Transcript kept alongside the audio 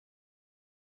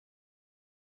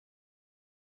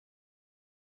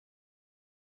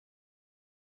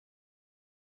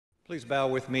Please bow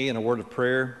with me in a word of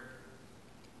prayer.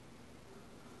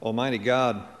 Almighty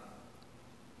God,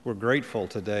 we're grateful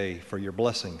today for your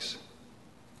blessings.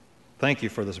 Thank you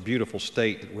for this beautiful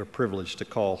state that we're privileged to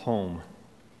call home.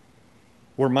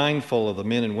 We're mindful of the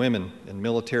men and women in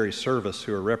military service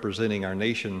who are representing our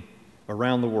nation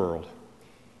around the world.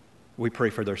 We pray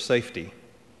for their safety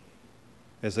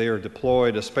as they are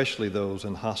deployed, especially those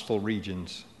in hostile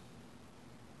regions.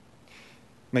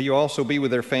 May you also be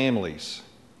with their families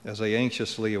as they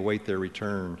anxiously await their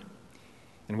return.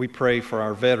 And we pray for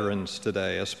our veterans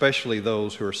today, especially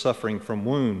those who are suffering from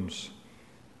wounds,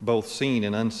 both seen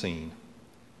and unseen.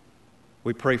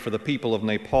 We pray for the people of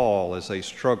Nepal as they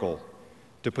struggle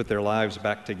to put their lives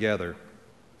back together.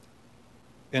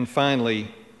 And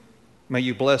finally, may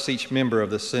you bless each member of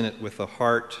the Senate with the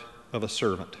heart of a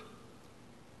servant.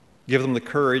 Give them the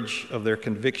courage of their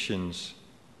convictions,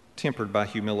 tempered by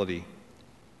humility.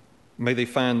 May they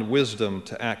find wisdom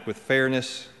to act with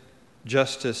fairness,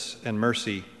 justice, and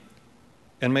mercy,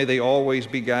 and may they always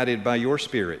be guided by your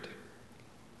Spirit,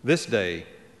 this day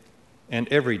and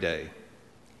every day.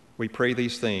 We pray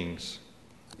these things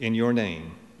in your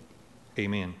name.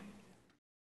 Amen.